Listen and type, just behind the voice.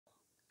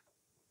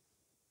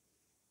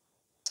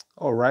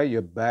All right,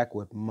 you're back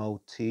with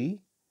Mo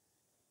T,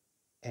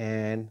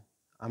 and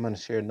I'm going to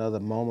share another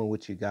moment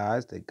with you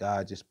guys that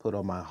God just put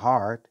on my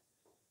heart.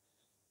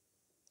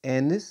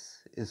 And this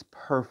is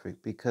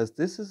perfect because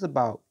this is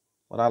about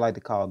what I like to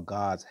call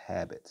God's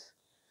habits.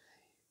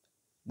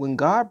 When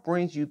God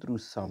brings you through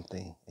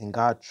something, and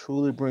God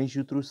truly brings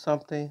you through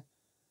something,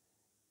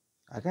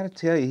 I got to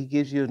tell you, He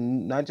gives you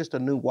not just a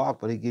new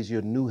walk, but He gives you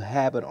a new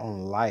habit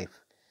on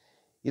life.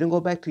 You don't go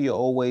back to your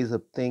old ways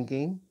of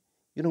thinking.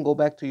 You don't go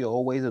back to your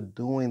old ways of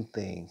doing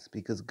things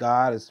because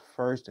God is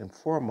first and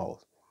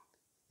foremost.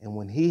 And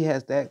when he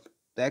has that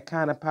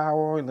kind of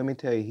power, let me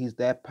tell you, he's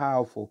that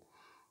powerful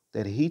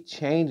that he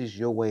changes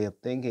your way of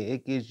thinking.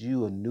 It gives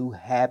you a new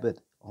habit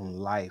on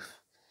life.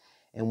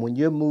 And when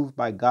you're moved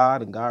by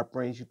God and God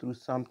brings you through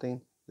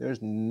something,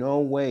 there's no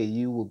way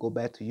you will go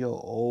back to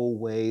your old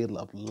way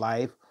of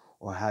life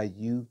or how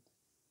you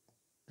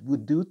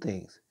would do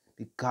things.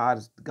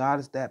 Because God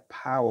is that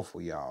powerful,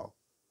 y'all.